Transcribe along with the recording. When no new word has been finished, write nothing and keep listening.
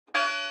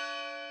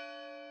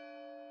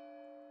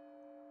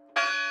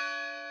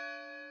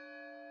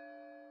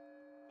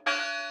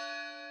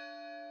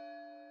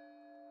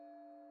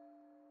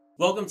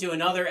Welcome to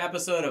another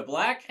episode of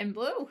Black and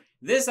Blue.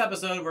 This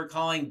episode we're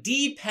calling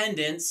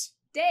Dependence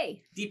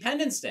Day.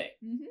 Dependence Day.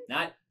 Mm-hmm.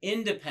 Not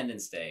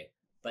Independence Day,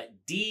 but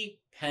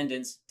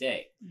Dependence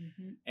Day.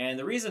 Mm-hmm. And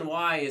the reason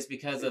why is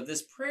because of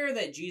this prayer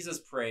that Jesus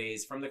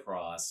prays from the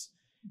cross,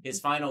 his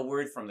final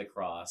word from the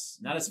cross.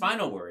 Not his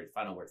final word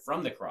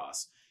from the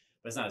cross,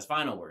 but it's not his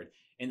final word.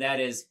 And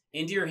that is,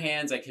 into your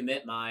hands I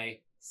commit my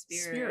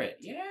spirit.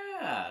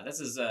 Yeah, this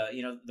is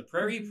the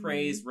prayer he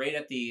prays right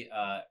at the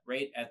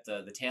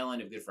tail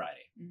end of Good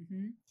Friday.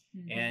 Mm-hmm.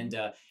 Mm-hmm.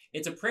 And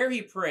it's a prayer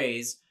he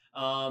prays,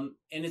 and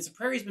it's a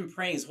prayer he's been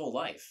praying his whole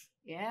life.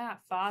 Yeah,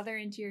 Father,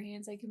 into your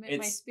hands I commit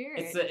my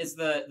spirit. It's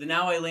the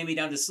now I lay me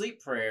down to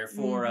sleep prayer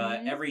for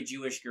every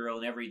Jewish girl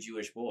and every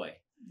Jewish boy.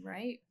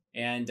 Right.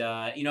 And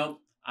I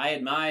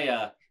had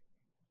my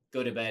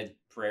go to bed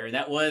prayer, and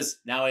that was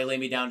now I lay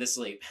me down to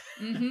sleep.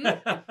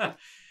 Mm-hmm.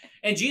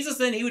 And Jesus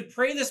then, he would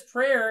pray this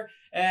prayer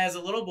as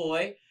a little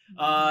boy,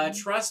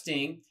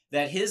 trusting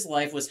that his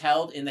life was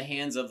held in the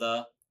hands of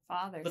the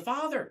Father. The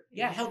Father.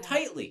 Yeah, held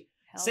tightly.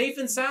 Held. Safe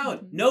and sound.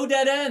 Mm-hmm. No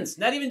dead ends.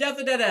 Not even death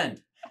a dead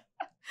end.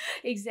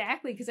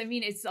 Exactly, because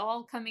it's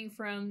all coming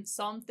from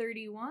Psalm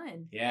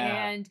 31.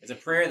 Yeah, and it's a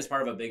prayer that's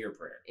part of a bigger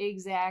prayer.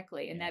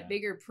 Exactly, and that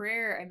bigger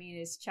prayer,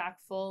 is chock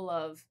full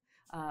of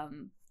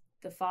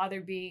the Father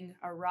being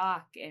a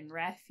rock and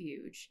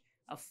refuge,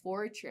 a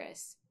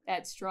fortress,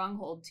 that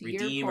stronghold to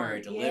Redeemer, your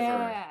point.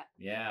 deliverer.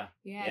 Yeah.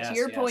 Yes, to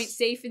your point,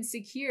 safe and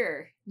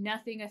secure,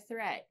 nothing a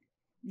threat.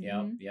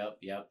 Mm-hmm.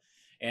 Yep.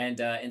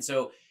 And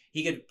so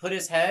he could put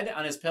his head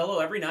on his pillow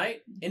every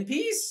night in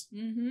peace.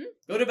 Mm-hmm.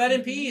 Go to bed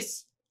in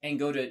peace. And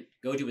go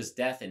to his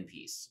death in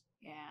peace.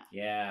 Yeah.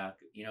 Yeah.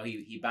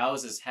 He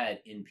bows his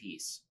head in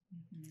peace.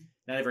 Mm-hmm.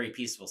 Not a very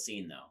peaceful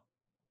scene, though.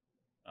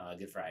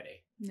 Good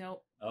Friday.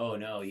 Nope. Oh,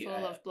 no.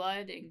 Full of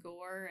blood and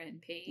gore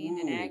and pain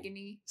and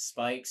agony.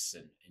 Spikes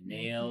and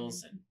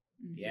nails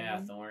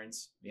and,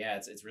 thorns. Yeah,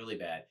 it's really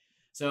bad.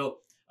 So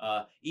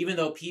even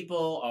though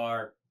people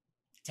are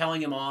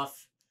telling him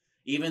off,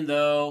 even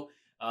though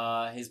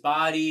his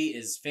body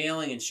is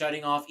failing and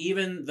shutting off,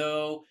 even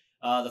though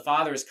the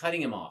Father is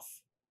cutting him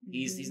off,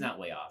 he's not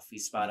way off.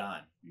 He's spot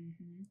on.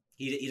 Mm-hmm.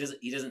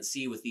 He doesn't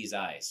see with these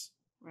eyes.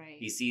 Right.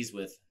 He sees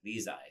with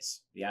these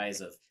eyes, the eyes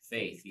of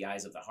faith, the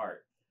eyes of the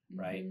heart.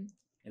 Right. Mm-hmm.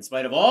 In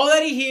spite of all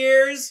that he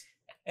hears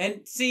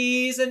and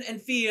sees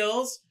and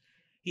feels,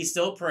 he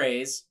still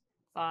prays.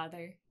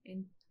 Father,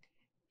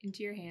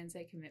 into your hands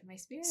I commit my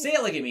spirit. Say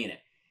it like you mean it.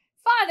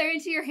 Father,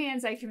 into your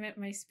hands I commit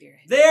my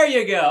spirit. There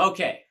you go.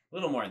 Okay. A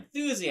little more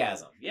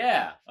enthusiasm.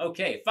 Yeah.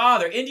 Okay.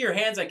 Father, into your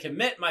hands I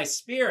commit my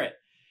spirit.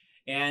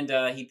 And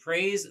he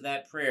prays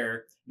that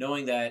prayer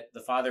knowing that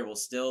the Father will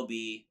still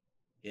be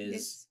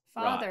his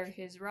Father, rock.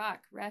 his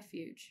rock,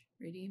 refuge,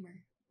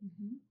 redeemer.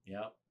 Mm-hmm.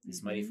 Yep.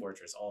 His mighty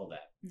fortress, all of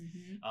that.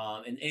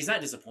 Mm-hmm. And he's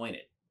not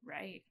disappointed.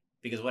 Right.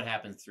 Because what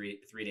happens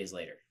three days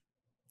later?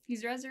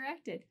 He's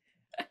resurrected.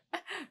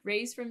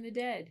 Raised from the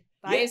dead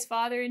by his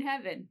Father in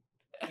heaven.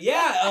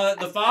 Yeah.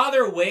 The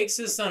Father wakes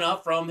his son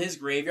up from his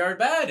graveyard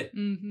bed.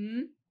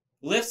 Mm-hmm.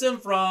 Lifts him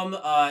from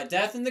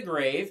death in the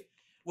grave.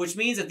 Which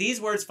means that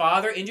these words,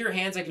 Father, into your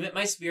hands I commit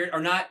my spirit,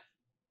 are not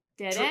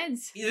dead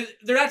ends.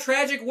 They're not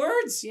tragic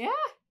words. Yeah.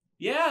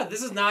 Yeah,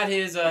 this is not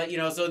his,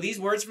 so these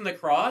words from the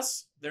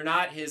cross, they're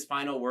not his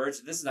final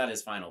words. This is not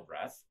his final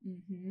breath.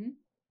 Mm-hmm.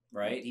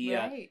 Right? He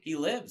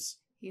lives.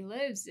 He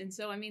lives. And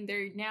so,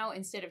 they're now,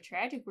 instead of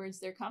tragic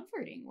words, they're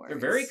comforting words. They're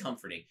very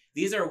comforting.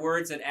 These are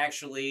words that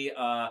actually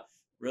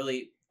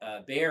really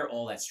bear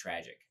all that's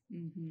tragic.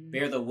 Mm-hmm.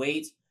 Bear the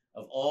weight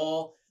of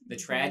all the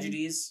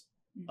tragedies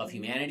of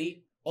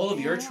humanity. All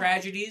of your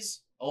tragedies,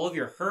 all of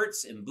your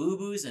hurts and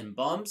boo-boos and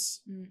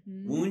bumps,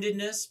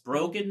 woundedness,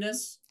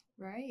 brokenness.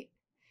 Right.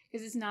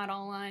 Because it's not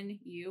all on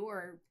you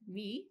or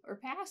me or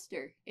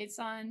Pastor. It's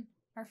on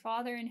our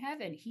Father in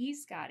heaven.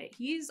 He's got it.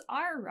 He's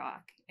our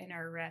rock and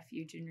our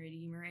refuge and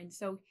redeemer. And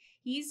so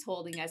he's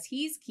holding us.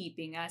 He's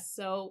keeping us.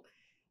 So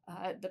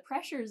the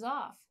pressure's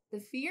off. The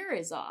fear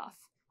is off.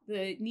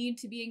 The need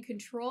to be in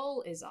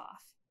control is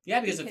off. Yeah,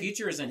 because the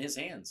future is in his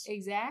hands.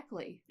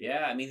 Exactly.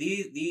 Yeah,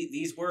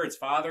 these words,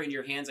 Father, in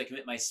your hands I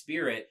commit my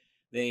spirit,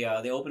 they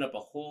open up a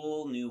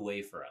whole new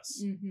way for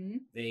us. Mm-hmm.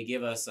 They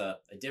give us a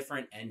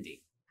different ending,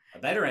 a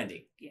better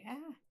ending. Yeah.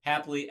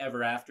 Happily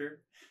ever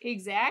after.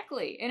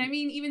 Exactly. And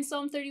even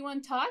Psalm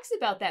 31 talks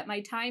about that. My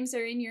times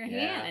are in your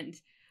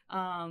hand.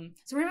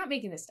 So we're not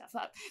making this stuff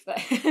up. But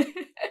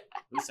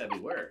Who said we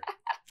were?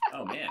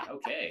 Oh, man.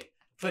 Okay.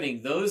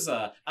 Putting those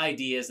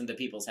ideas into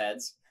people's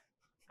heads.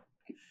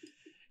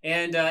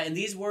 And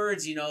these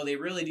words, they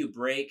really do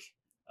break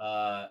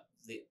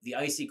the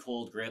icy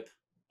cold grip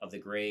of the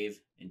grave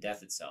and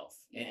death itself.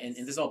 Yes. And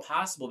this is all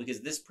possible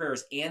because this prayer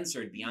is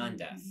answered beyond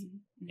death,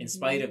 in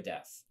spite of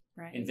death,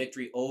 in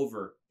victory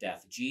over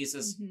death.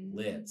 Jesus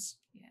lives.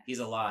 Yes. He's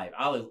alive.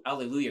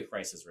 Alleluia,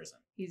 Christ is risen.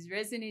 He's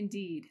risen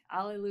indeed.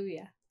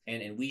 Alleluia.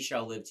 And we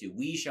shall live too.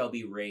 We shall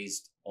be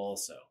raised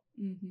also.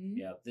 Mm-hmm.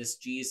 Yeah, this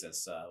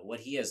Jesus, what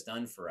he has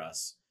done for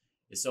us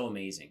is so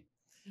amazing.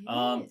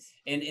 Yes.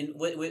 And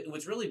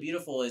what's really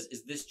beautiful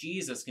is this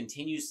Jesus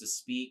continues to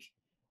speak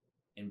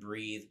and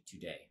breathe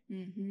today.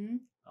 Mm-hmm.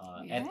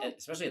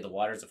 Especially at the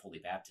waters of holy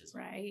baptism.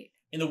 Right.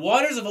 In the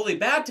waters of holy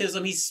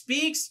baptism, he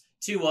speaks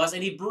to us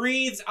and he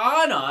breathes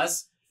on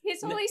us.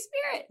 His Holy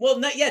Spirit. Well,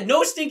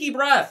 no stinky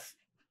breath.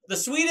 The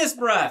sweetest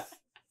breath.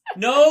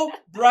 No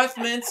breath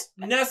mints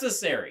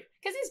necessary.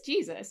 Because it's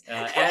Jesus.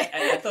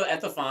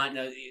 At the font,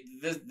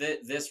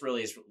 this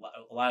really is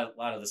a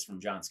lot of this from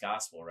John's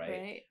Gospel,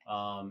 right?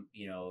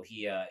 He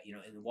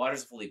in the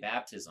waters of holy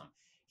baptism,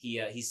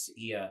 he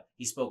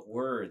spoke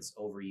words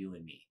over you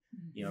and me.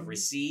 Mm-hmm.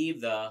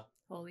 Receive the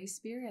Holy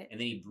Spirit, and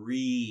then he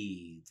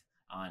breathed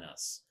on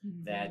us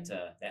mm-hmm.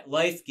 that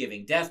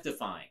life-giving,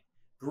 death-defying,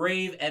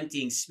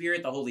 grave-emptying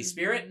Spirit, the Holy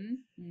Spirit.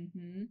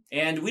 Mm-hmm.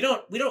 And we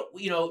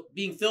don't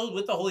being filled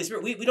with the Holy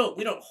Spirit, we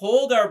don't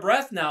hold our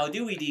breath now,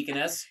 do we,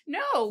 Deaconess?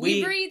 No,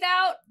 we breathe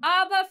out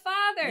Abba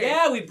Father.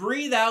 Yeah, we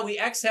breathe out, we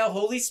exhale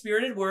Holy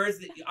Spirited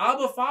words,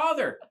 Abba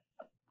Father.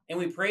 And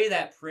we pray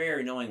that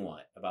prayer knowing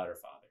what about our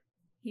Father?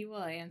 He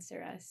will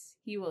answer us.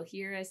 He will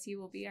hear us. He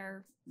will be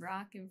our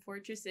rock and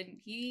fortress, and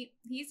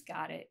he's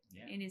got it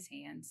in his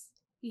hands.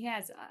 He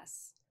has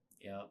us.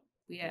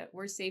 Yeah.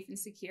 We're safe and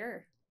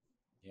secure.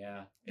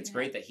 Yeah. It's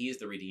great that he is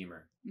the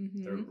Redeemer,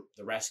 mm-hmm.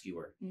 the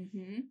rescuer,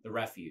 mm-hmm. the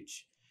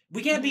refuge.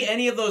 We can't be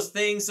any of those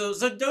things, so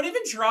don't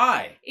even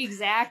try.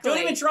 Exactly.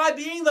 Don't even try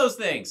being those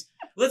things.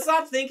 Let's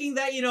stop thinking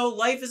that,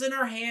 life is in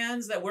our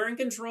hands, that we're in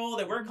control,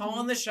 that we're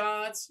calling the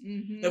shots,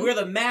 mm-hmm. that we're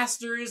the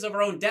masters of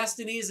our own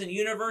destinies and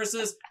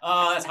universes.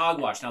 That's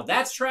hogwash. Now,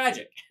 that's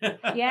tragic.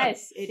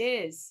 Yes, it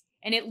is.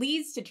 And it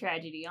leads to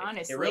tragedy,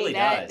 honestly. It really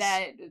does.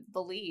 That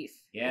belief.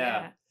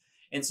 Yeah.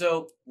 And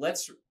so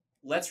let's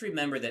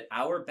remember that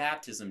our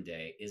baptism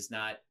day is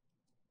not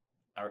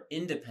our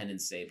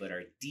Independence Day, but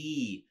our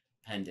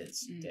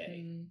Dependence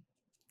Day. Mm-hmm.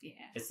 Yeah.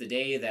 It's the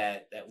day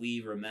that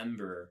we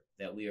remember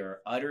that we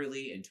are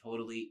utterly and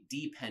totally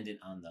dependent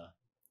on the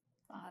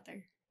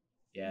Father.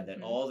 Yeah, mm-hmm.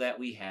 that all that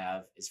we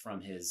have is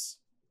from his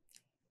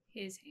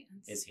hands.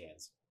 His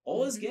hands.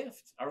 All his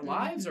gift. Our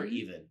lives are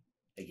even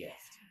a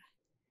gift.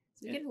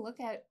 So we get to look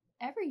at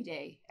every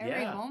day,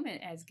 every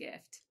moment as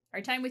gift.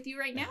 Our time with you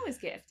right now is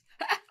gift.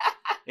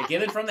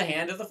 Given from the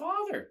hand of the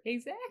Father.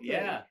 Exactly.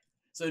 Yeah.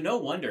 So no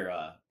wonder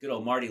good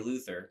old Marty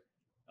Luther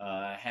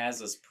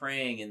has us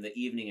praying in the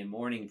evening and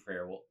morning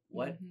prayer.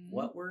 Well,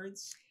 what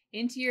words?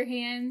 Into your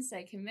hands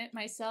I commit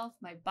myself,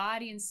 my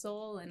body and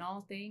soul, and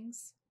all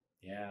things.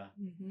 Yeah.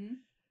 Mm-hmm.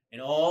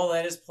 And all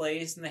that is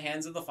placed in the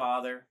hands of the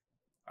Father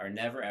are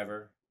never,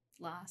 ever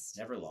lost.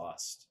 Never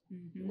lost.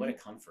 Mm-hmm. What a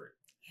comfort.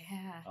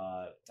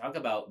 Yeah. Talk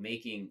about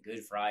making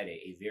Good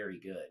Friday a very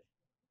good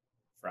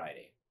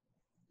Friday.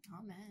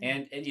 Amen.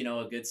 And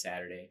a good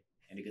Saturday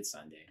and a good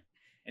Sunday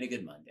and a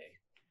good Monday,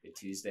 good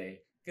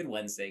Tuesday, good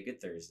Wednesday, good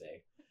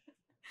Thursday.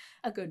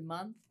 A good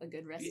month, a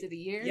good rest of the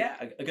year. Yeah,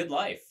 a good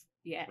life.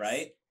 Yes.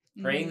 Right?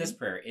 Mm-hmm. Praying this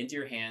prayer, into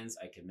your hands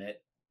I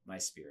commit my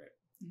spirit.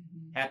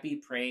 Mm-hmm. Happy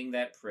praying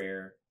that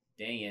prayer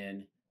day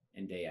in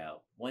and day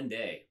out. One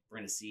day we're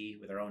going to see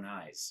with our own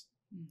eyes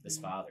this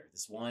Father,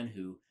 this one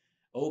who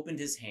opened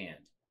his hand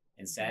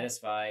and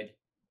satisfied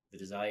the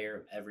desire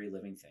of every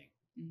living thing.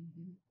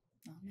 Mm-hmm.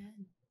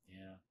 Amen.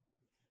 Yeah.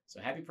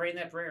 So happy praying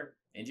that prayer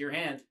into your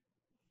hand.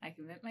 I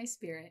commit my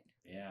spirit.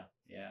 Yeah.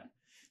 Yeah.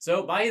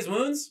 So by his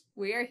wounds,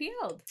 we are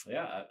healed.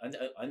 Yeah.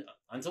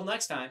 Until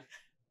next time.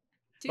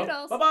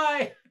 Toodles.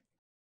 Bye-bye.